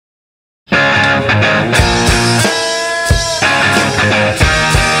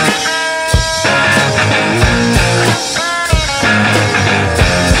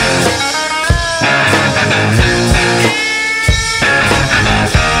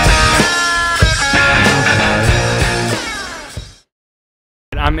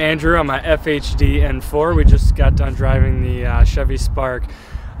I'm Andrew. I'm a FHD N4. We just got done driving the Chevy Spark.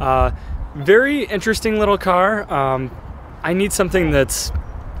 Very interesting little car. I need something that's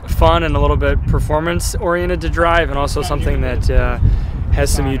fun and a little bit performance oriented to drive, and also something that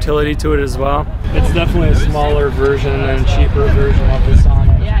has some utility to it as well. It's definitely a smaller version and cheaper version of the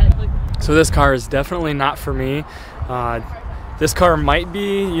Sonic. So this car is definitely not for me. This car might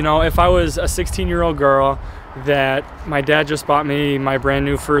be, you know, if I was a 16-year-old girl that my dad just bought me my brand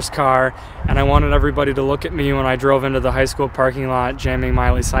new first car and I wanted everybody to look at me when I drove into the high school parking lot jamming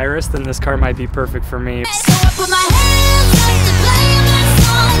Miley Cyrus, then this car might be perfect for me. So I put my hands up to play my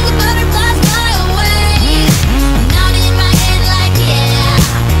song, the butterflies fly away. Nodding my head like yeah,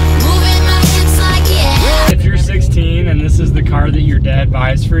 moving my hips like yeah. If you're 16 and this is the car that your dad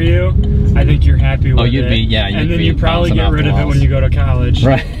buys for you, I think you're happy with it. And then you probably get rid of it when you go to college.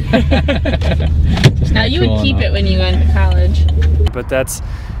 Right. Now you would keep it when you went to college. But that's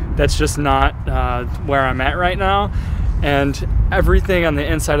just not where I'm at right now. And everything on the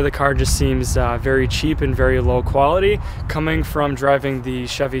inside of the car just seems very cheap and very low quality. Coming from driving the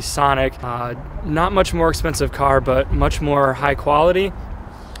Chevy Sonic, not much more expensive car, but much more high quality.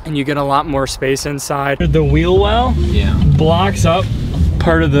 And you get a lot more space inside. The wheel well blocks up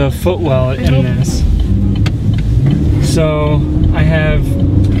part of the footwell in this. So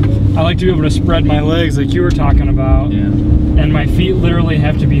I like to be able to spread my legs like you were talking about, and my feet literally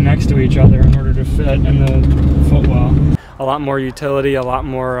have to be next to each other in order to fit in the footwell. A lot more utility, a lot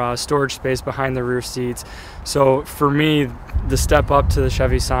more storage space behind the rear seats. So for me, the step up to the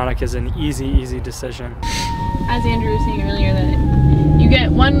Chevy Sonic is an easy decision. As Andrew was saying earlier, that you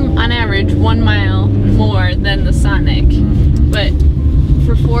get on average 1 mile more than the Sonic, but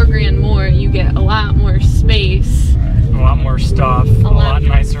for $4 grand more, you get a lot more space. A lot more stuff, a lot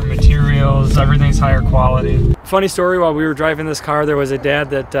nicer materials, everything's higher quality. Funny story, while we were driving this car, there was a dad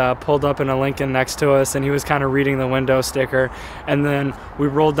that pulled up in a Lincoln next to us, and he was kind of reading the window sticker, and then we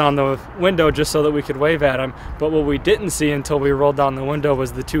rolled down the window just so that we could wave at him. But what we didn't see until we rolled down the window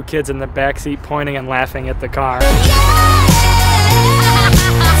was the 2 kids in the back seat pointing and laughing at the car. Yeah.